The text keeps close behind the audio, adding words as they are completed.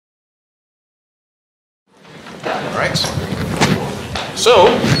right? So,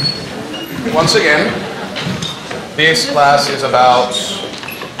 once again, this class is about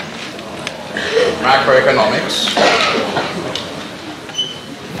macroeconomics.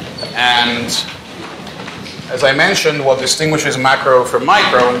 And as I mentioned, what distinguishes macro from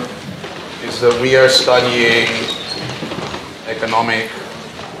micro is that we are studying economic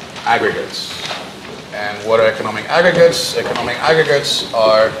aggregates. And what are economic aggregates? Economic aggregates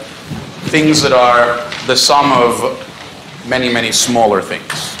are things that are the sum of many, many smaller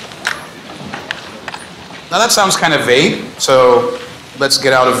things. Now that sounds kind of vague, so let's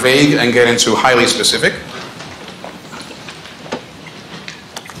get out of vague and get into highly specific.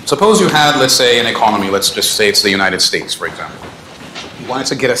 Suppose you had, let's say, an economy, let's just say it's the United States, for example. You wanted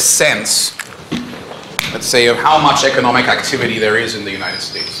to get a sense, let's say, of how much economic activity there is in the United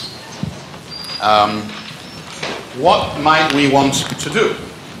States. What might we want to do?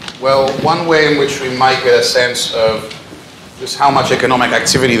 Well, one way in which we might get a sense of just how much economic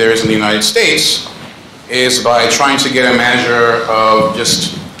activity there is in the United States is by trying to get a measure of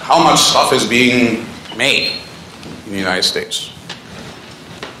just how much stuff is being made in the United States.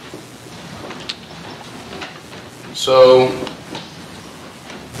 So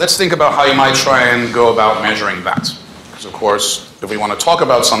let's think about how you might try and go about measuring that. Because of course, if we want to talk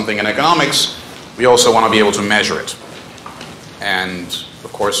about something in economics, we also want to be able to measure it. And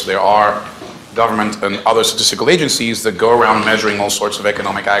of course, there are government and other statistical agencies that go around measuring all sorts of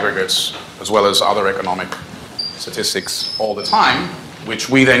economic aggregates, as well as other economic statistics all the time, which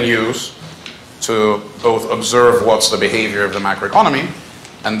we then use to both observe what's the behavior of the macroeconomy,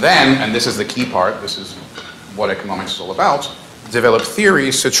 and then, and this is the key part, this is what economics is all about, develop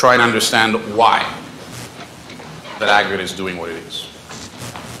theories to try and understand why that aggregate is doing what it is.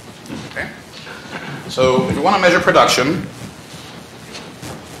 Okay? So if we want to measure production,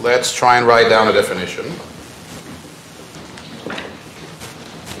 let's try and write down a definition.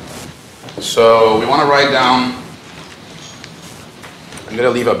 So we want to write down, I'm going to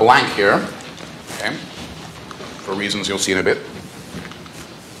leave a blank here, okay, for reasons you'll see in a bit.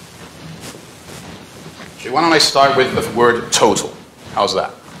 So why don't I start with the word total? How's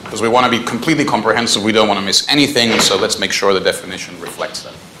that? Because we want to be completely comprehensive, we don't want to miss anything, so let's make sure the definition reflects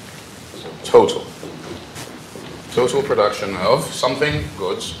that. So total. Total production of something,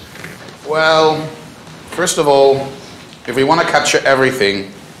 goods. Well, first of all, if we want to capture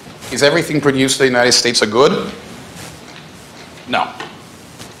everything, is everything produced in the United States a good? No.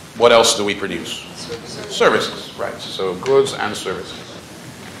 What else do we produce? Services. Services, right. So goods and services.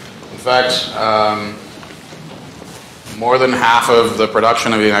 In fact, more than half of the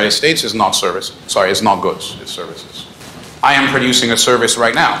production of the United States is not service. Sorry, it's not goods, it's services. I am producing a service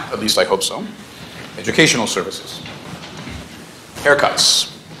right now, at least I hope so. Educational services,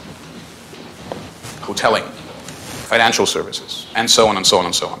 haircuts, hoteling, financial services, and so on and so on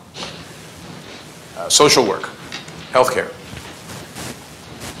and so on. Social work, healthcare.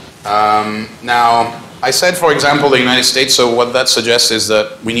 Now, I said, for example, the United States, so what that suggests is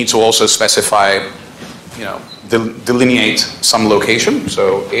that we need to also specify, you know, delineate some location,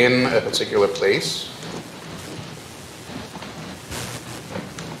 so in a particular place.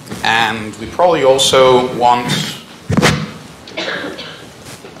 And we probably also want,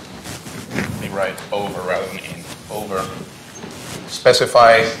 let me write over rather than in, over,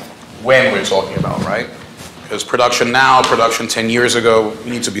 specify when we're talking about, right? Because production now, production 10 years ago, we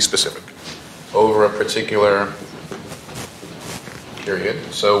need to be specific. Over a particular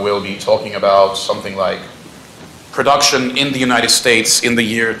period. So we'll be talking about something like production in the United States in the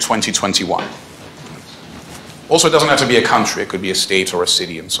year 2021. Also, it doesn't have to be a country, it could be a state or a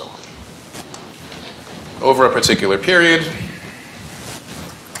city and so on. Over a particular period.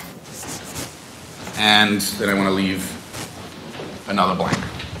 And then I want to leave another blank.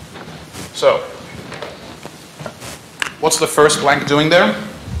 So, what's the first blank doing there?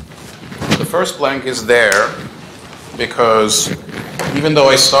 The first blank is there because even though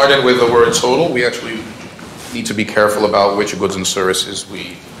I started with the word total, we actually need to be careful about which goods and services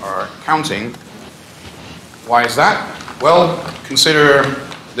we are counting. Why is that? Well, consider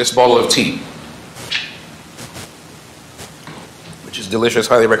this bottle of tea, which is delicious,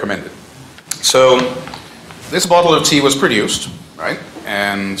 highly recommended. So, this bottle of tea was produced, right?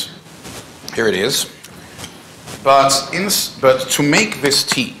 And here it is. But to make this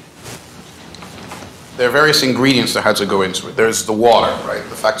tea, there are various ingredients that had to go into it. There's the water, right?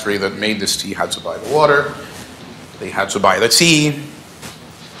 The factory that made this tea had to buy the water. They had to buy the tea.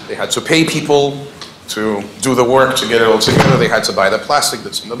 They had to pay people to do the work to get it all together. They had to buy the plastic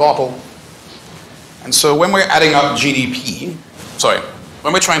that's in the bottle. And so when we're adding up GDP, sorry,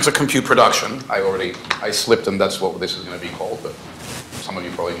 when we're trying to compute production, I slipped and that's what this is going to be called, but some of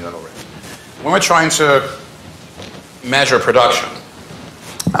you probably knew that already. When we're trying to measure production,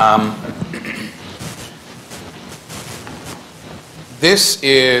 this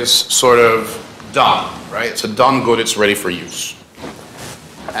is sort of done, right? It's a done good, it's ready for use.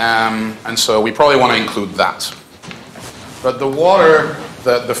 And so we probably want to include that. But the water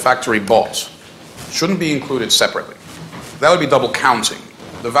that the factory bought shouldn't be included separately. That would be double counting.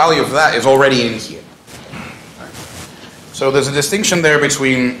 The value of that is already in here. So there's a distinction there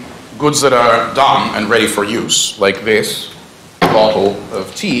between goods that are done and ready for use, like this bottle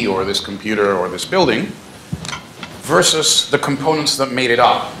of tea or this computer or this building, versus the components that made it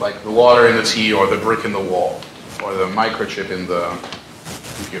up, like the water in the tea or the brick in the wall or the microchip in the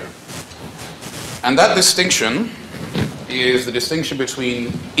computer. And that distinction is the distinction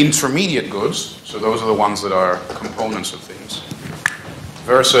between intermediate goods, so those are the ones that are components of things,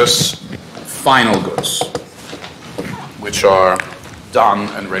 versus final goods, which are done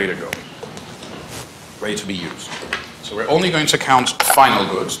and ready to go, ready to be used. So we're only going to count final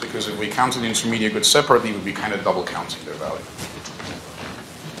goods, because if we counted intermediate goods separately, we'd be kind of double counting their value.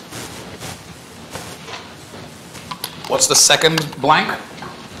 What's the second blank?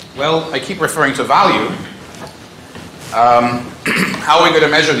 Well, I keep referring to value. How are we going to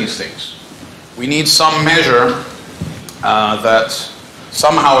measure these things? We need some measure that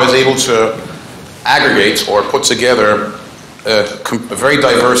somehow is able to aggregate or put together a very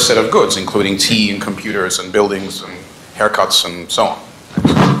diverse set of goods, including tea and computers and buildings and haircuts and so on.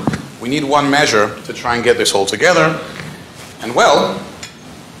 We need one measure to try and get this all together. And well,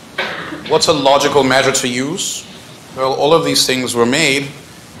 what's a logical measure to use? Well, all of these things were made,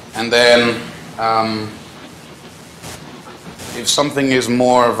 and then if something is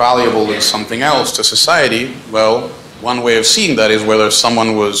more valuable than something else to society, well, one way of seeing that is whether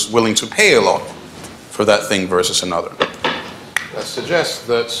someone was willing to pay a lot for that thing versus another. That suggests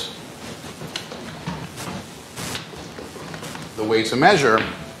that the way to measure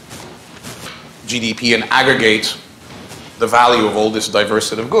GDP and aggregate the value of all this diverse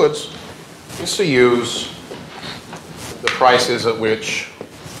set of goods is to use the prices at which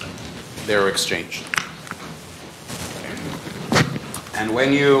they're exchanged. And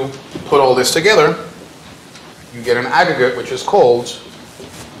when you put all this together, you get an aggregate which is called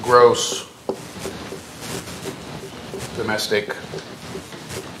gross domestic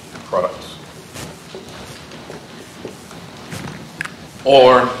product,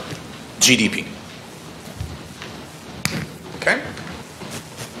 or GDP. Okay?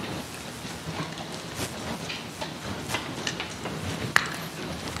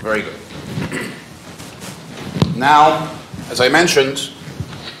 Very good. Now, as I mentioned,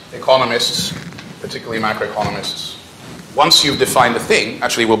 economists, particularly macroeconomists, once you've defined a thing,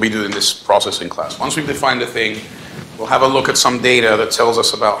 actually we'll be doing this process in class, once we've defined a thing, we'll have a look at some data that tells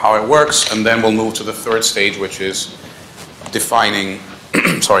us about how it works, and then we'll move to the third stage, which is defining,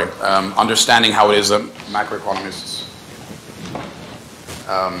 understanding how it is that macroeconomists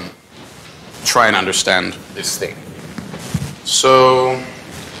try and understand this thing. So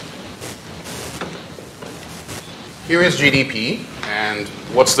here is GDP, and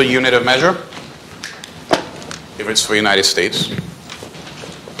what's the unit of measure? If it's for the United States,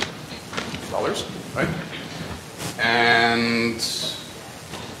 dollars, right? And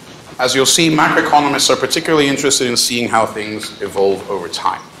as you'll see, macroeconomists are particularly interested in seeing how things evolve over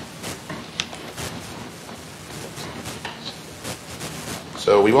time.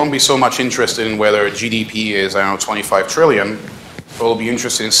 So we won't be so much interested in whether GDP is, I don't know, 25 trillion, but we'll be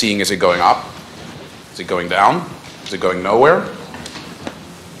interested in seeing, is it going up? Is it going down? Is it going nowhere?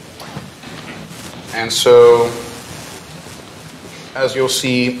 And so, as you'll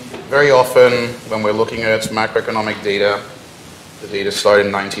see, very often when we're looking at macroeconomic data, the data started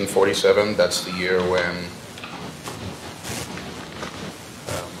in 1947. That's the year when,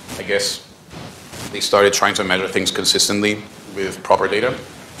 I guess, they started trying to measure things consistently with proper data.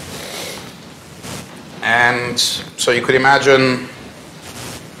 And so you could imagine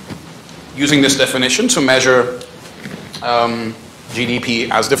using this definition to measure GDP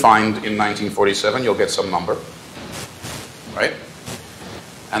as defined in 1947, you'll get some number, right?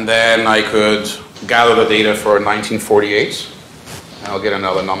 And then I could gather the data for 1948, and I'll get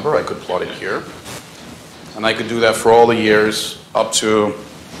another number. I could plot it here. And I could do that for all the years up to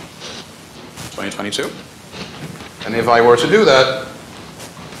 2022. And if I were to do that,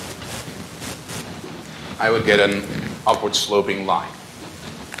 I would get an upward sloping line.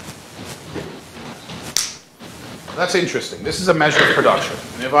 That's interesting. This is a measure of production.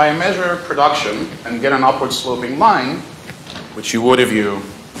 And if I measure production and get an upward sloping line, which you would if you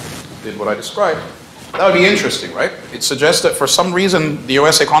did what I described, that would be interesting, right? It suggests that for some reason the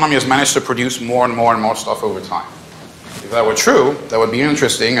US economy has managed to produce more and more and more stuff over time. If that were true, that would be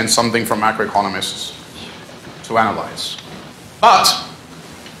interesting and something for macroeconomists to analyze. But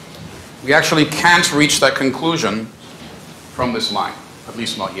we actually can't reach that conclusion from this line, at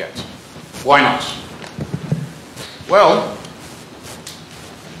least not yet. Why not? Well,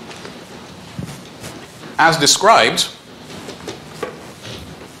 as described,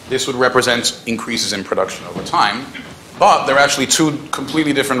 this would represent increases in production over time, but there are actually two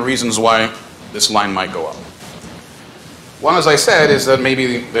completely different reasons why this line might go up. One, as I said, is that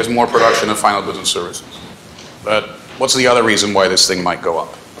maybe there's more production of final goods and services. But what's the other reason why this thing might go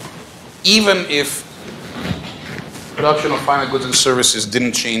up? Even if production of final goods and services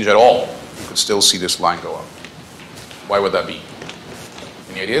didn't change at all, you could still see this line go up. Why would that be?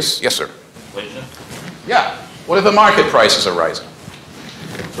 Any ideas? Yes, sir. Inflation? Yeah. What if the market prices are rising?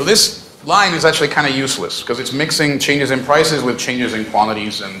 So this line is actually kind of useless because it's mixing changes in prices with changes in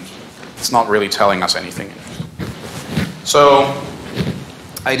quantities, and it's not really telling us anything. So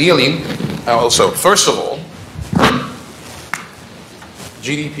ideally, first of all,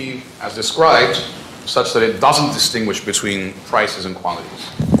 GDP as described, such that it doesn't distinguish between prices and quantities,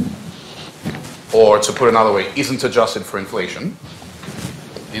 or to put another way, isn't adjusted for inflation,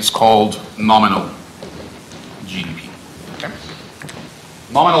 is called nominal GDP. Okay?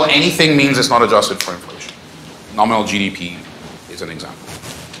 Nominal anything means it's not adjusted for inflation. Nominal GDP is an example.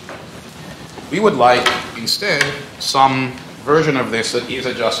 We would like, instead, some version of this that is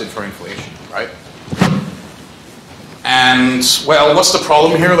adjusted for inflation, right? And, well, what's the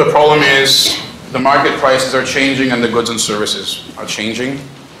problem here? The problem is the market prices are changing and the goods and services are changing,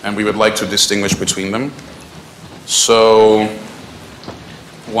 and we would like to distinguish between them. So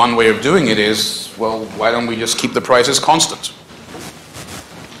one way of doing it is, well, why don't we just keep the prices constant?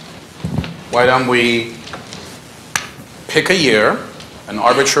 Why don't we pick a year, an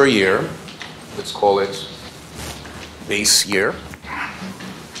arbitrary year, let's call it base year,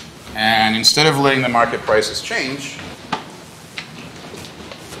 and instead of letting the market prices change,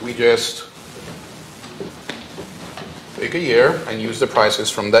 we just pick a year and use the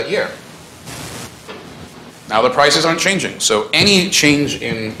prices from that year. Now the prices aren't changing, so any change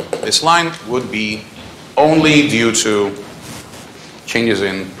in this line would be only due to changes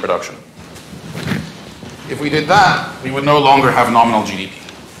in production. If we did that, we would no longer have nominal GDP.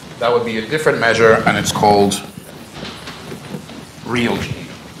 That would be a different measure, and it's called real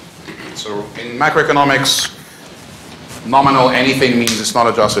GDP. So in macroeconomics, nominal anything means it's not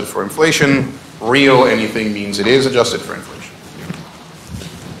adjusted for inflation. Real anything means it is adjusted for inflation.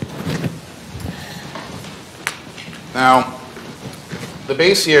 Now, the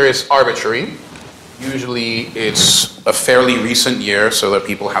base year is arbitrary. Usually it's a fairly recent year so that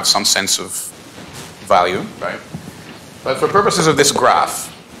people have some sense of value, right? But for purposes of this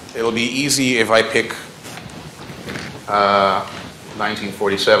graph, it'll be easy if I pick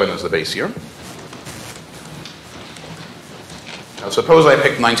 1947 as the base year. Now suppose I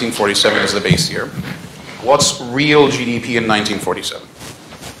pick 1947 as the base year. What's real GDP in 1947?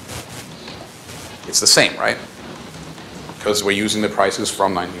 It's the same, right? Because we're using the prices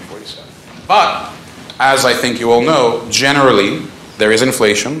from 1947. But, as I think you all know, generally there is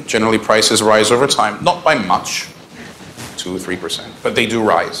inflation. Generally prices rise over time, not by much, 2-3%, but they do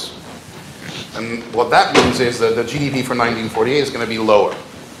rise. And what that means is that the GDP for 1948 is going to be lower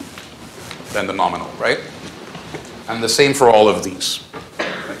than the nominal, right? And the same for all of these,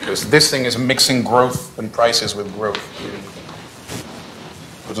 because this thing is mixing growth and prices with growth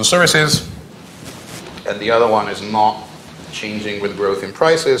in goods and services, and the other one is not changing with growth in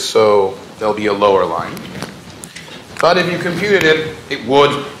prices, so there'll be a lower line. But if you computed it, it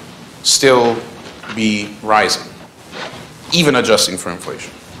would still be rising, even adjusting for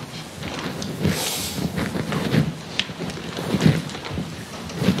inflation.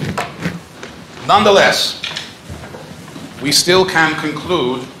 Nonetheless, we still can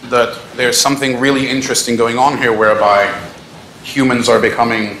conclude that there's something really interesting going on here whereby humans are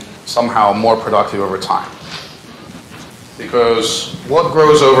becoming somehow more productive over time. Because what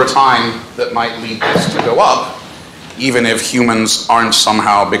grows over time that might lead this to go up, even if humans aren't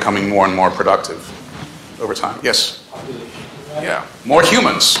somehow becoming more and more productive over time? Yes? Population. Yeah, more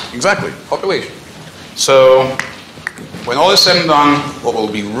humans, exactly, population. So when all is said and done, what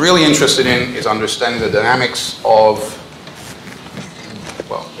we'll be really interested in is understanding the dynamics of,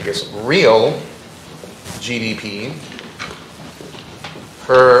 well, I guess real GDP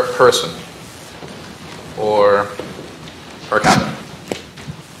per person or per capita.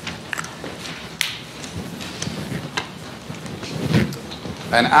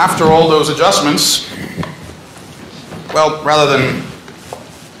 And after all those adjustments, well, rather than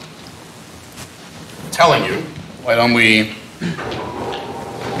telling you, why don't we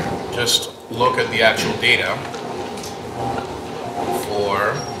just look at the actual data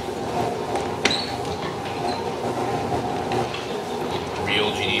for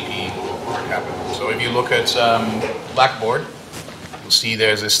real GDP per capita. So if you look at Blackboard, you'll see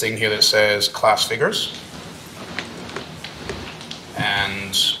there's this thing here that says class figures.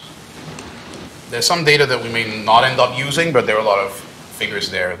 And there's some data that we may not end up using, but there are a lot of figures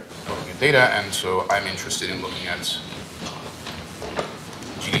there looking at data, and so I'm interested in looking at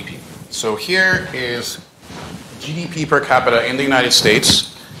GDP. So here is GDP per capita in the United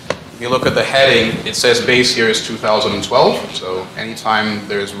States. If you look at the heading, it says base year is 2012. So anytime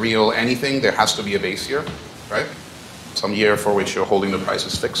there's real anything, there has to be a base year, right? Some year for which you're holding the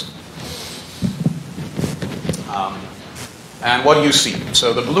prices fixed. And what do you see?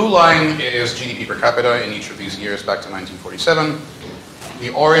 So the blue line is GDP per capita in each of these years back to 1947. The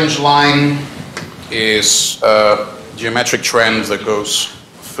orange line is a geometric trend that goes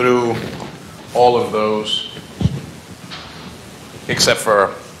through all of those except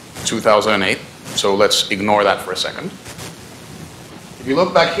for 2008. So let's ignore that for a second. If you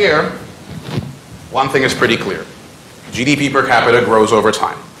look back here, one thing is pretty clear. GDP per capita grows over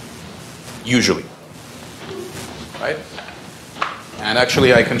time, usually, right? And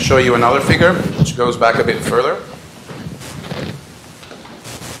actually, I can show you another figure, which goes back a bit further.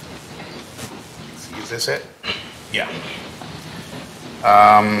 See, is this it? Yeah.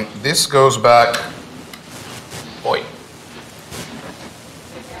 This goes back, boy,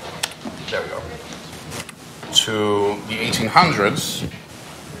 there we go, to the 1800s.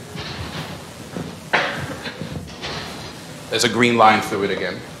 There's a green line through it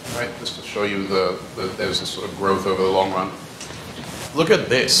again, right? Just to show you there's this sort of growth over the long run. Look at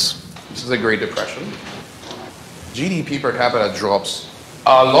this. This is the Great Depression. GDP per capita drops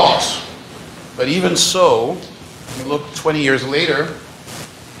a lot. But even so, you look 20 years later,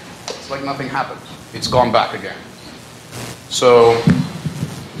 it's like nothing happened. It's gone back again. So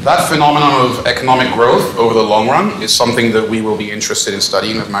that phenomenon of economic growth over the long run is something that we will be interested in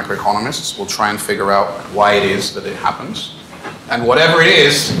studying as macroeconomists. We'll try and figure out why it is that it happens. And whatever it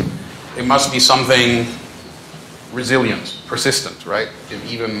is, it must be something resilient, persistent, right? If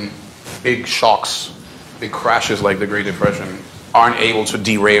even big shocks, big crashes like the Great Depression aren't able to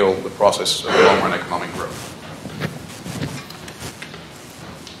derail the process of long-run economic growth.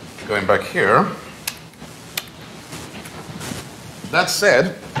 Going back here. That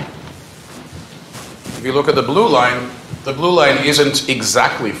said, if you look at the blue line isn't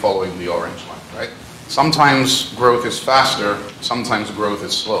exactly following the orange line, right? Sometimes growth is faster, sometimes growth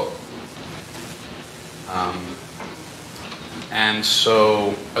is slow. And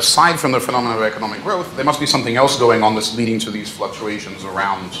so, aside from the phenomenon of economic growth, there must be something else going on that's leading to these fluctuations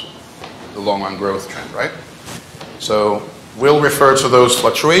around the long-run growth trend, right? So, we'll refer to those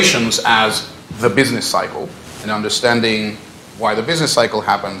fluctuations as the business cycle, and understanding why the business cycle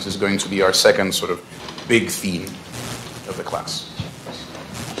happens is going to be our second sort of big theme of the class.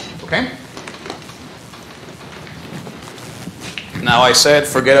 Okay? Now, I said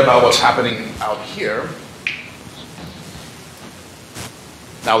forget about what's happening out here.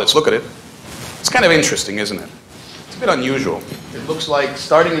 Now let's look at it. It's kind of interesting, isn't it? It's a bit unusual. It looks like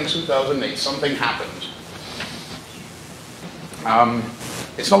starting in 2008, something happened.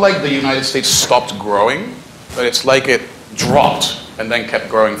 It's not like the United States stopped growing, but it's like it dropped and then kept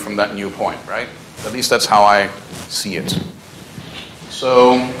growing from that new point, right? At least that's how I see it.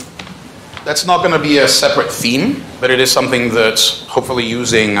 So that's not going to be a separate theme, but it is something that hopefully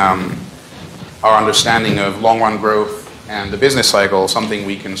using our understanding of long-run growth and the business cycle, something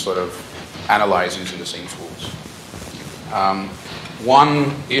we can sort of analyze using the same tools.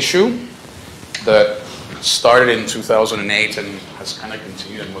 One issue that started in 2008 and has kind of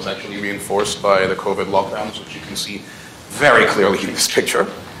continued and was actually reinforced by the COVID lockdowns, which you can see very clearly in this picture,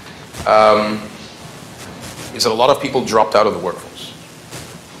 is that a lot of people dropped out of the workforce.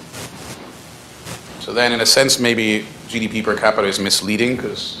 So then, in a sense, maybe GDP per capita is misleading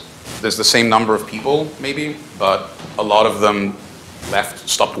because there's the same number of people, maybe, but a lot of them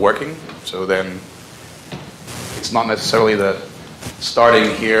stopped working. So then it's not necessarily that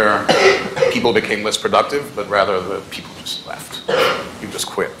starting here people became less productive, but rather the people just left. You just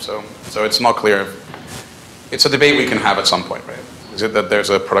quit. So it's not clear. It's a debate we can have at some point, right? Is it that there's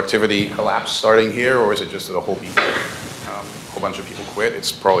a productivity collapse starting here, or is it just that a whole bunch of people quit?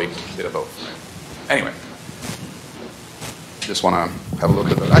 It's probably a bit of both, right? Anyway. Just want to have a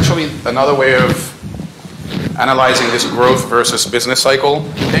look at that. Actually, another way of analyzing this growth versus business cycle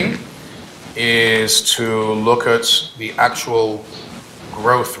thing is to look at the actual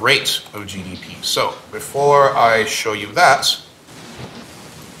growth rate of GDP. So before I show you that,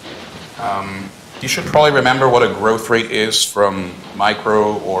 you should probably remember what a growth rate is from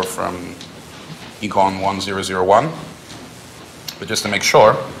micro or from Econ 1001. But just to make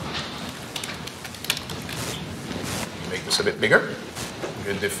sure, make this a bit bigger. We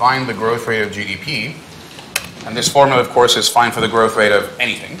could define the growth rate of GDP. And this formula, of course, is fine for the growth rate of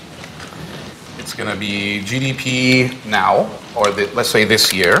anything. It's going to be GDP now, or let's say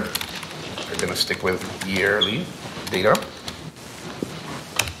this year. We're going to stick with yearly data.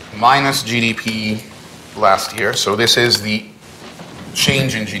 Minus GDP last year. So this is the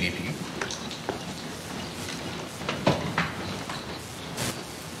change in GDP.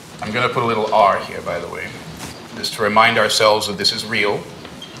 I'm going to put a little r here, by the way, just to remind ourselves that this is real.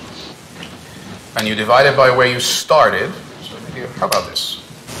 And you divide it by where you started. So maybe, how about this?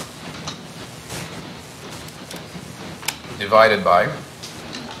 Divided by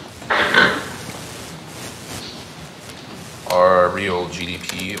our real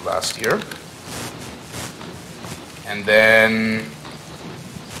GDP last year. And then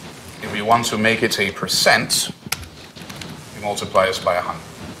if we want to make it a percent, we multiply this by 100.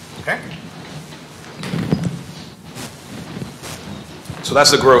 Okay? So that's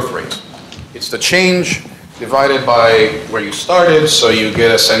the growth rate. It's the change divided by where you started, so you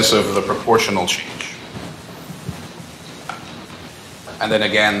get a sense of the proportional change. And then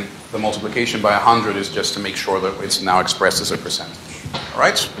again, the multiplication by 100 is just to make sure that it's now expressed as a percentage. All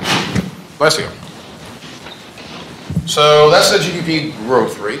right? Bless you. So that's the GDP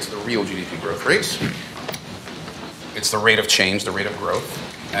growth rate, the real GDP growth rate. It's the rate of change, the rate of growth.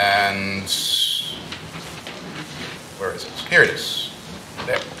 And where is it? Here it is.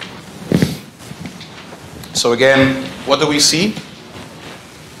 There. So again, what do we see?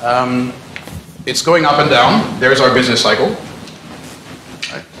 It's going up and down. There's our business cycle.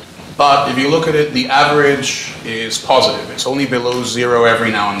 Right? But if you look at it, the average is positive. It's only below zero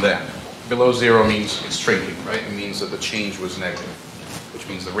every now and then. Below zero means it's shrinking, right? It means that the change was negative, which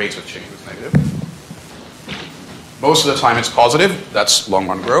means the rate of change was negative. Most of the time it's positive. That's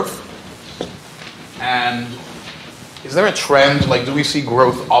long-run growth. And is there a trend? Like, do we see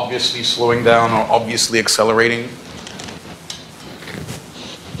growth obviously slowing down or obviously accelerating?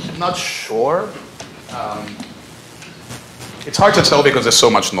 I'm not sure. It's hard to tell because there's so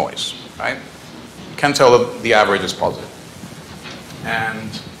much noise, right? You can't tell that the average is positive.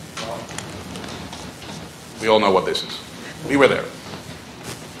 And we all know what this is. We were there.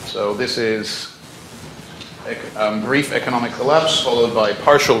 So this is brief economic collapse followed by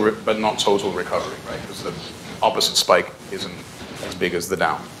partial but not total recovery, right? Because the opposite spike isn't as big as the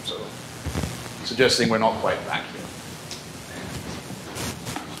down. So suggesting we're not quite back here.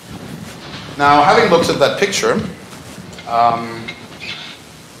 Now, having looked at that picture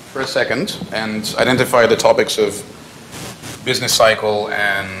for a second and identified the topics of business cycle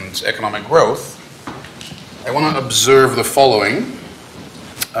and economic growth, I want to observe the following.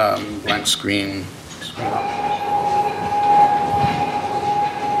 Blank screen.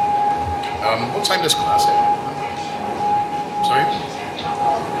 What time does class end? Sorry?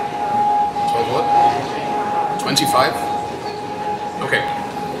 12 what? 25? Okay.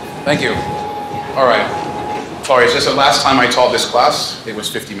 Thank you. All right. Sorry, it's just the last time I taught this class, it was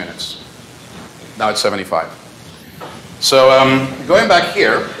 50 minutes. Now it's 75. So going back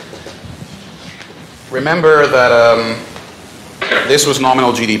here, remember that this was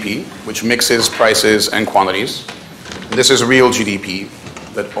nominal GDP, which mixes prices and quantities. This is real GDP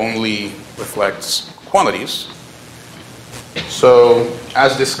that only reflects quantities. So,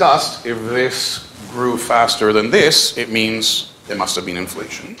 as discussed, if this grew faster than this, it means there must have been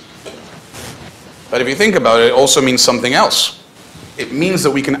inflation. But if you think about it, it also means something else. It means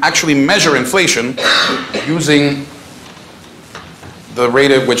that we can actually measure inflation using the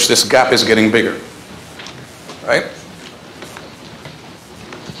rate at which this gap is getting bigger, right?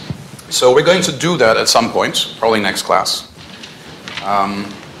 So we're going to do that at some point, probably next class.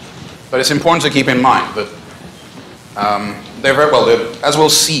 But it's important to keep in mind that as we'll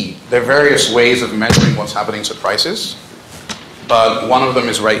see, there are various ways of measuring what's happening to prices, but one of them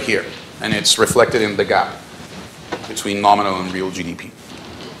is right here, and it's reflected in the gap between nominal and real GDP.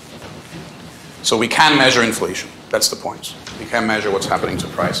 So we can measure inflation, that's the point. We can measure what's happening to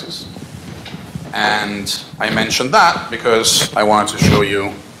prices. And I mentioned that because I wanted to show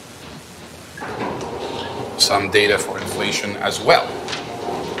you some data for inflation as well.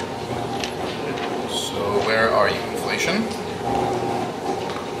 So where are you, inflation?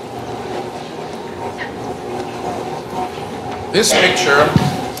 This picture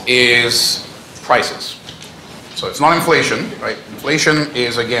is prices. So it's not inflation, right? Inflation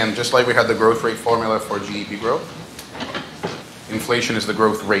is, again, just like we had the growth rate formula for GDP growth. Inflation is the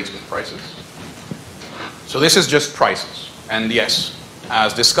growth rate in prices. So this is just prices. And yes,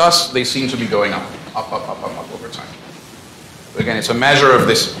 as discussed, they seem to be going up over time. But again, it's a measure of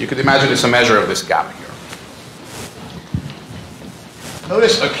this. You could imagine it's a measure of this gap here.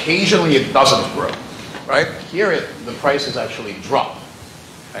 Notice occasionally it doesn't grow, right? Here the prices actually drop.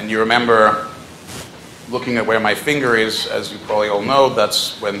 And you remember looking at where my finger is, as you probably all know,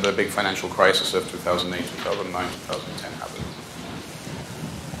 that's when the big financial crisis of 2008, 2009, 2010 happened.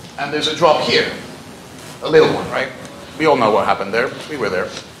 And there's a drop here, a little one, right? We all know what happened there. We were there.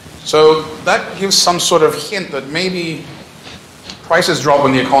 So that gives some sort of hint that maybe prices drop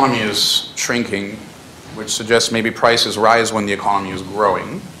when the economy is shrinking, which suggests maybe prices rise when the economy is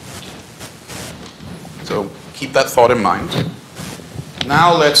growing. So keep that thought in mind.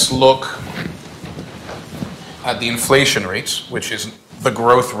 Now let's look at the inflation rate, which is the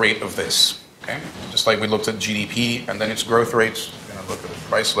growth rate of this. Okay? Just like we looked at GDP and then its growth rate, we're going to look at the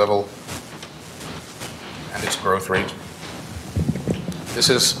price level and its growth rate. This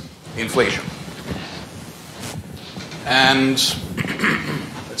is inflation. And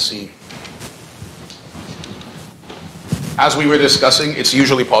let's see. As we were discussing, it's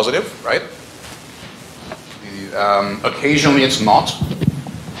usually positive, right? Occasionally it's not.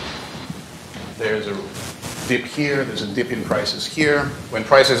 There's a dip here, there's a dip in prices here. When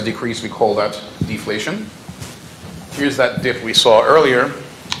prices decrease, we call that deflation. Here's that dip we saw earlier.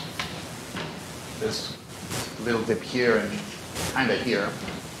 This little dip here and kind of here.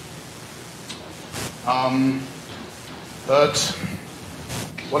 But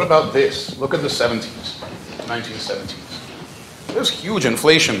what about this? Look at the 70s, 1970s. There's huge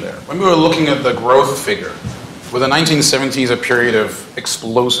inflation there. When we were looking at the growth figure, were the 1970s a period of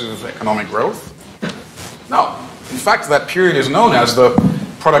explosive economic growth? No. In fact, that period is known as the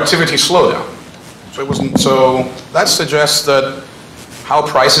productivity slowdown. So it wasn't. So that suggests that how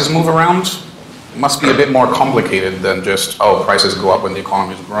prices move around must be a bit more complicated than just, oh, prices go up when the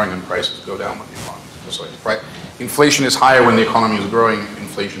economy is growing and prices go down when the economy is growing. Right? Inflation is higher when the economy is growing.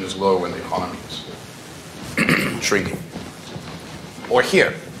 Inflation is low when the economy is shrinking. Or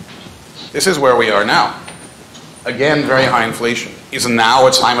here. This is where we are now. Again, very high inflation. Is now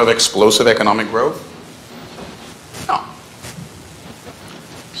a time of explosive economic growth? No.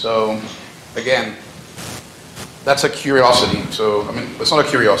 So, again, that's a curiosity. So, I mean, it's not a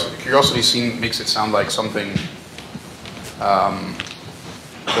curiosity. Curiosity makes it sound like something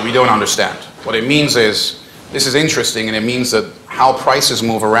that we don't understand. What it means is, this is interesting, and it means that how prices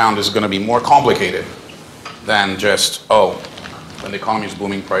move around is going to be more complicated than just, oh, when the economy is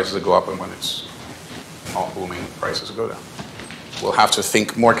booming, prices go up, and when it's not booming, prices go down. We'll have to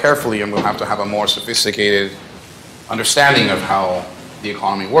think more carefully, and we'll have to have a more sophisticated understanding of how the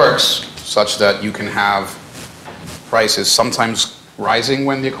economy works, such that you can have prices sometimes rising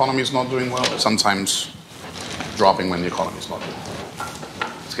when the economy is not doing well, sometimes dropping when the economy is not doing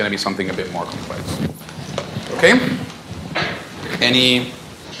well. It's going to be something a bit more complex. Okay? Any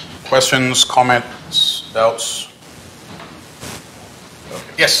questions, comments, doubts?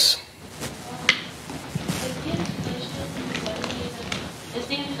 Okay. Yes? Is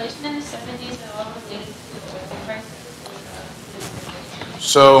the inflation in the 70s at all related to the oil prices?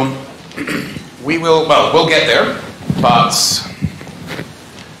 So, we'll get there, but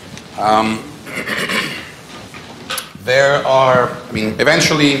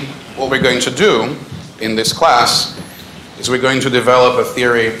eventually what we're going to do in this class is we're going to develop a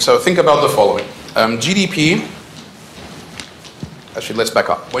theory. So think about the following. GDP, actually let's back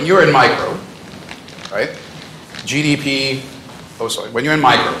up. When you're in micro, right, GDP, when you're in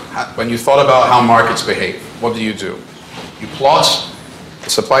micro, when you thought about how markets behave, what do? You plot the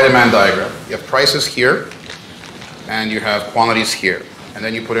supply-demand diagram. You have prices here, and you have quantities here. And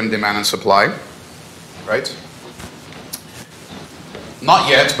then you put in demand and supply, right? Not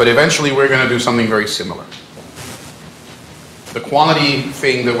yet, but eventually we're going to do something very similar. The quantity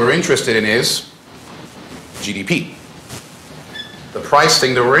thing that we're interested in is GDP. The price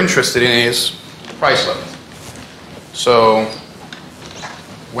thing that we're interested in is price level. So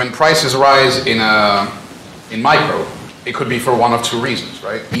when prices rise in micro, it could be for one of two reasons,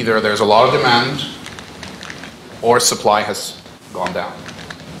 right? Either there's a lot of demand or supply has gone down.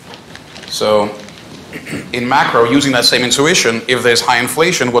 So in macro, using that same intuition, if there's high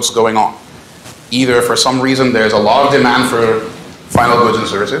inflation, what's going on? Either for some reason there's a lot of demand for final goods and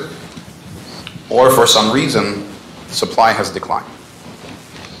services, or for some reason supply has declined,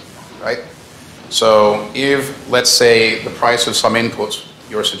 right? So if, let's say, the price of some input,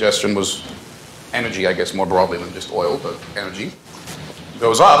 your suggestion was energy, I guess more broadly than just oil, but energy,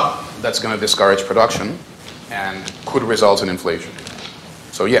 goes up, that's going to discourage production and could result in inflation.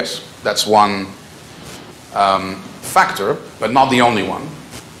 So yes, that's one factor, but not the only one.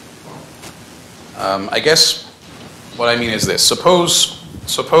 I guess what I mean is this. Suppose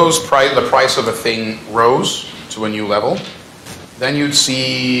the price of a thing rose to a new level, then you'd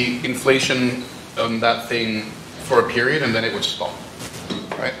see inflation on that thing for a period, and then it would stop,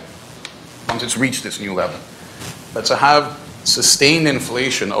 right? Once it's reached this new level. But to have sustained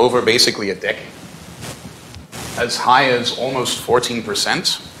inflation over basically a decade, as high as almost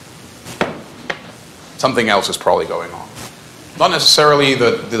 14%, something else is probably going on. Not necessarily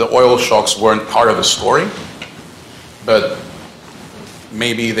that the oil shocks weren't part of the story, but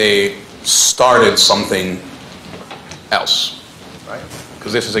maybe they started something else, right?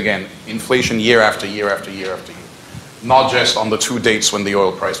 Because this is, again, inflation year after year after year after year, not just on the 2 dates when the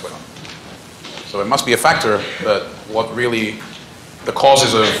oil price went up. So it must be a factor, but what really, the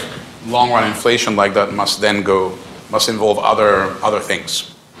causes of long-run inflation like that must involve other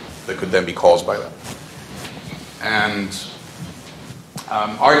things that could then be caused by that. And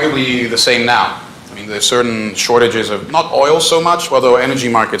arguably the same now. I mean, there's certain shortages of, not oil so much, although energy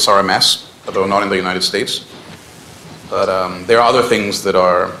markets are a mess, although not in the United States. But there are other things that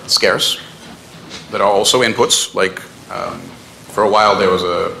are scarce, that are also inputs, like for a while there was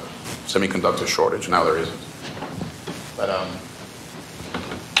a semiconductor shortage, now there isn't. But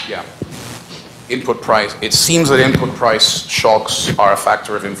yeah, input price, it seems that input price shocks are a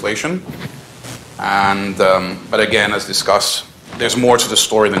factor of inflation. And, but again, as discussed, there's more to the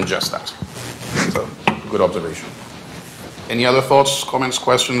story than just that. So, good observation. Any other thoughts, comments,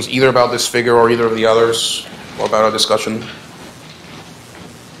 questions, either about this figure or either of the others, or about our discussion?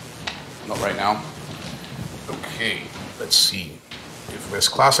 Not right now. Okay, let's see. If this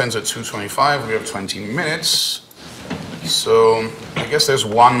class ends at 2:25, we have 20 minutes. So, I guess there's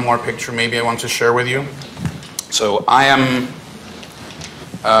one more picture maybe I want to share with you. So, I'm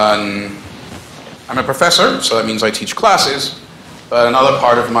a professor, so that means I teach classes. But another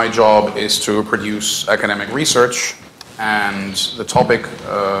part of my job is to produce academic research, and the topic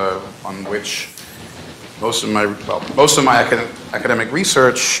on which most of my academic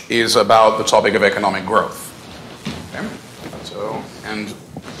research is about the topic of economic growth. Okay? So, and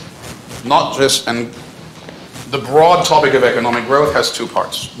the broad topic of economic growth has 2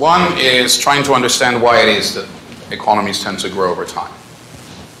 parts. One is trying to understand why it is that economies tend to grow over time.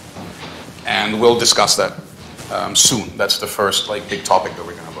 And we'll discuss that soon. That's the first big topic that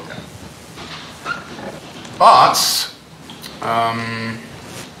we're going to look at. But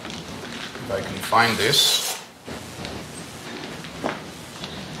if I can find this.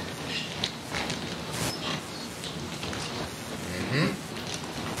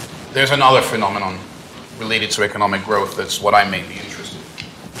 There's another phenomenon related to economic growth that's what I'm mainly interested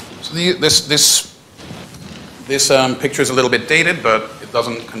in. So this picture is a little bit dated, but it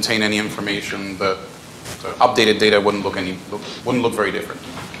doesn't contain any information that updated data wouldn't look very different.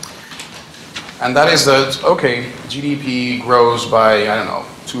 And that is that, okay, GDP grows by, I don't know,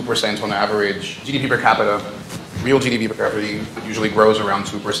 2% on average. GDP per capita, real GDP per capita usually grows around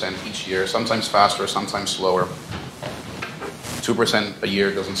 2% each year, sometimes faster, sometimes slower. 2% a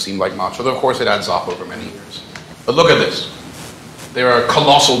year doesn't seem like much, although of course it adds up over many years. But look at this. There are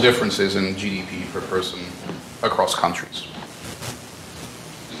colossal differences in GDP per person across countries.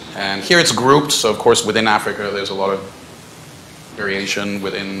 And here it's grouped, so of course within Africa there's a lot of variation,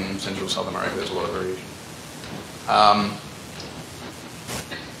 within Central South America there's a lot of variation.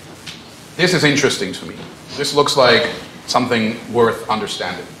 This is interesting to me. This looks like something worth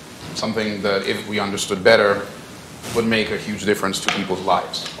understanding, something that if we understood better would make a huge difference to people's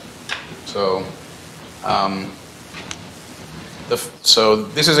lives. So,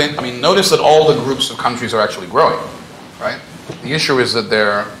 notice that all the groups of countries are actually growing, right? The issue is that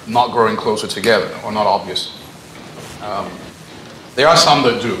they're not growing closer together, or not obvious. There are some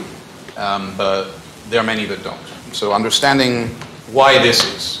that do, but there are many that don't. So understanding why this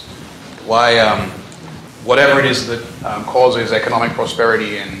is, why whatever it is that causes economic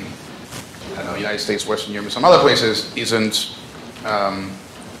prosperity in the United States, Western Europe, and some other places isn't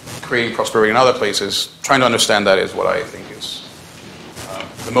creating prosperity in other places, trying to understand that is what I think is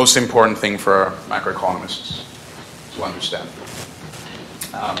the most important thing for macroeconomists to understand.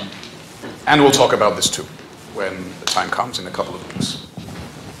 And we'll talk about this too when the time comes in a couple of weeks.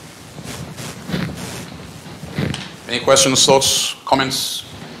 Any questions, thoughts, comments?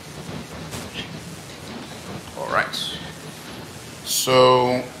 All right.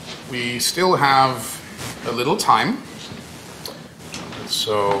 So we still have a little time.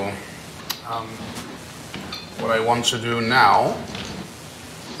 So what I want to do now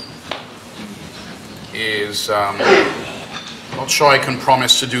is, not sure I can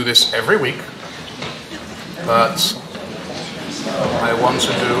promise to do this every week, but I want to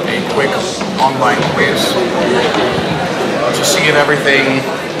do a quick online quiz to see if everything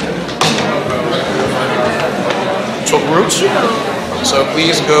took root. So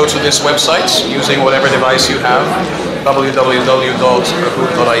please go to this website using whatever device you have,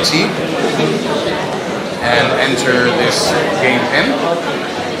 www.kahoot.it, and enter this game pin,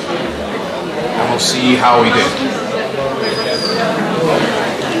 and we'll see how we did.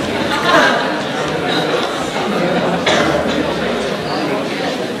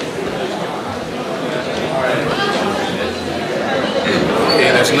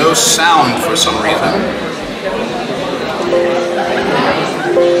 Okay, there's no sound for some reason.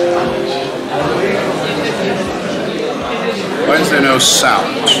 Why is there no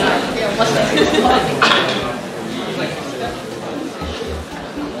sound?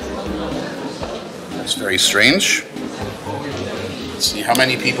 That's very strange. Let's see, how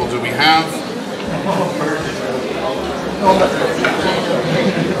many people do we have?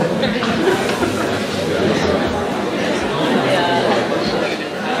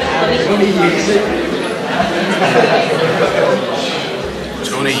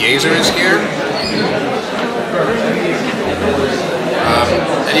 Tony Yazer is here.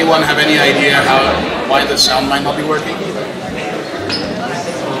 Anyone have any idea why the sound might not be working?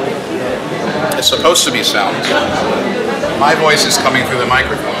 It's supposed to be sound. My voice is coming through the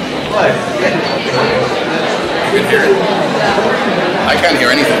microphone. You can hear it? I can't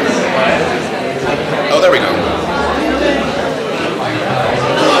hear anything. Oh, there we go.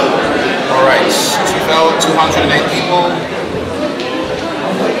 All right, 208 people.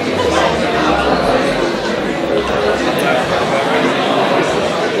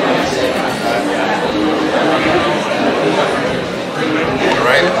 All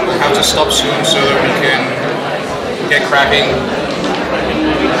right, we'll have to stop soon so that we can get cracking.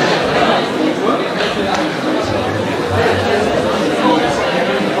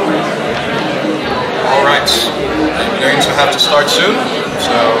 All right, we're going to have to start soon,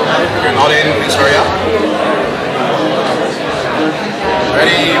 so if you're not in, please hurry up.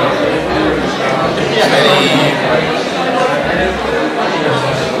 Ready? Steady.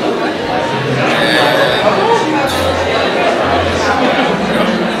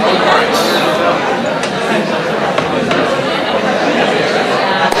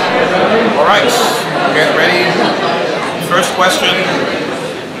 All right, get ready. First question.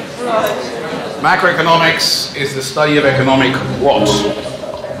 Macroeconomics is the study of economic what?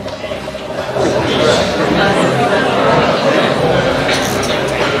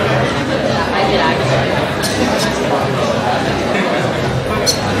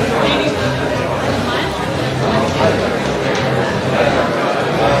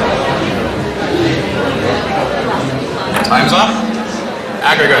 Time's up.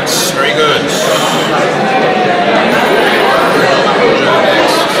 Aggregates, very good.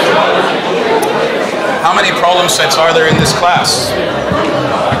 Next. How many problem sets are there in this class?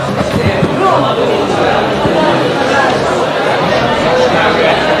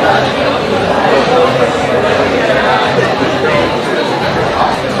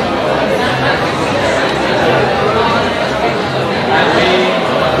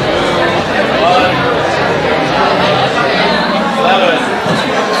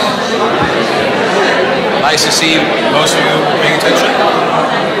 Nice to see most of you paying attention.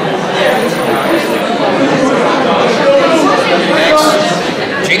 Next,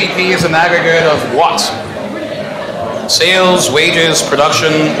 GDP is an aggregate of what? Sales, wages,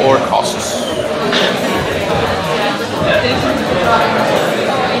 production, or costs?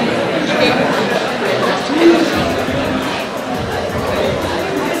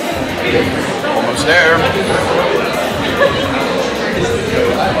 Almost there.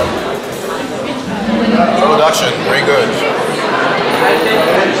 Production, very good.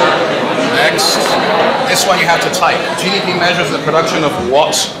 Next, this one you have to type. GDP measures the production of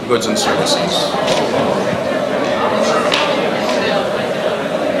what goods and services?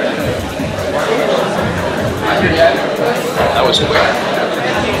 That was quick.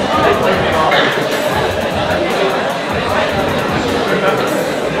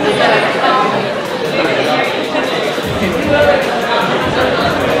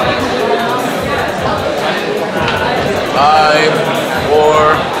 5,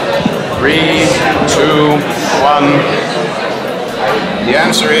 4, 3, 2, 1. The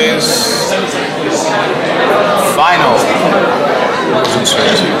answer is final.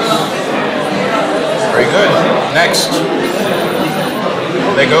 Very good. Next.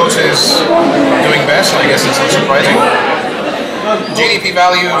 Legos is doing best. I guess it's not surprising. GDP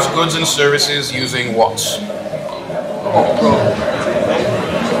values goods and services using what?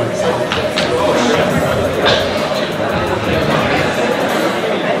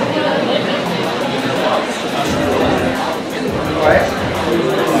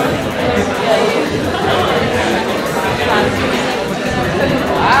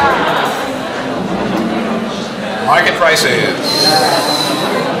 Market prices.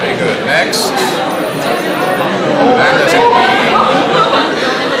 Very good. Next. And that's it.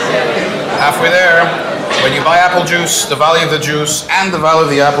 Halfway there. When you buy apple juice, the value of the juice and the value of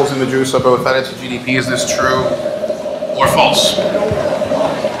the apples in the juice are both added to GDP. Is this true or false?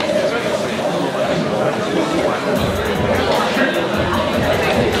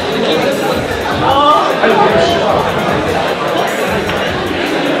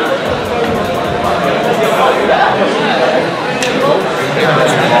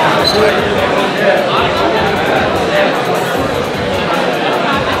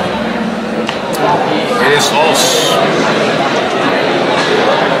 It is false.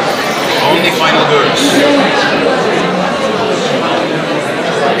 Only final goods.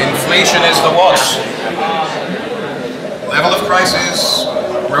 Inflation is the what? Level of prices,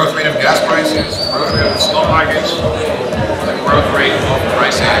 growth rate of gas prices, growth rate of the stock market, the growth rate of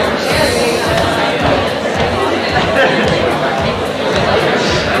pricing.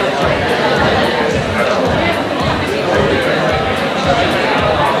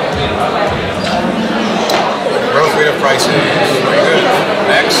 Growth rate of prices. Very good.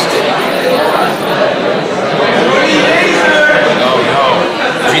 Next. No.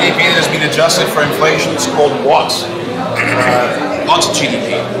 GDP that has been adjusted for inflation is called what? Not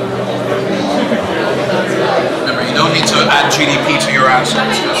GDP. Remember, you don't need to add GDP to your answer.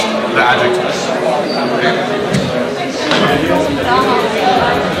 It's just the adjective. Okay?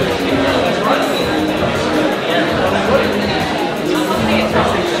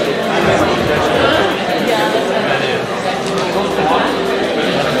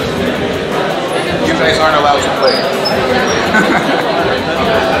 You guys aren't allowed to play.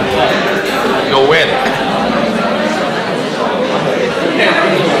 You'll win.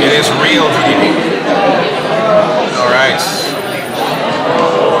 It is real GDP. All right.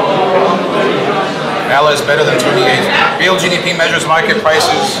 Ella is better than 28. Real GDP measures market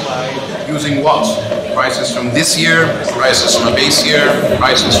prices using what? Prices from this year, prices from a base year,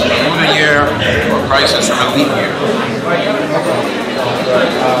 prices from a lunar year, or prices from a leap year.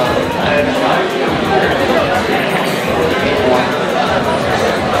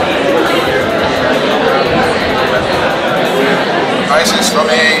 Prices from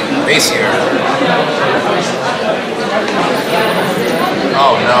a base year.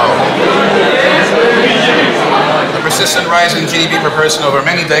 Oh no. The persistent rise in GDP per person over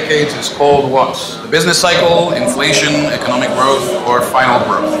many decades is called what? The business cycle, inflation, economic growth, or final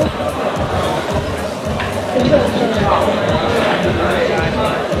growth?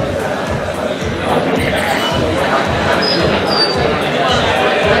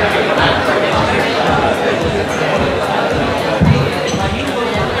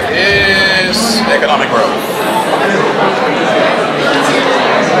 Is economic growth.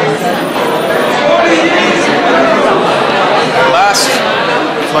 And last,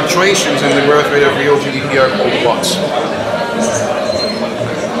 fluctuations in the growth rate of real GDP are called what?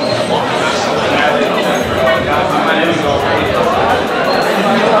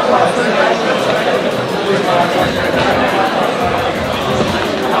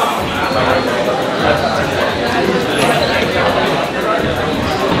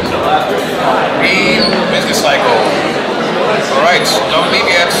 Business cycle. Alright, don't leave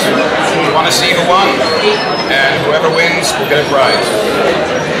yet. We want to see who won, and whoever wins will get a prize.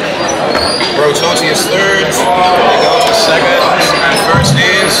 Rototi is third, Legos is second, and first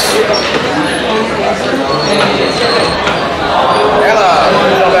is Ella.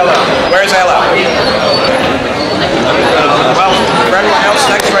 Ella. Where's Ella? Well, for everyone else,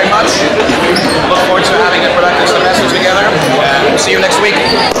 thanks very much. Look forward to having a productive semester together, and see you next week.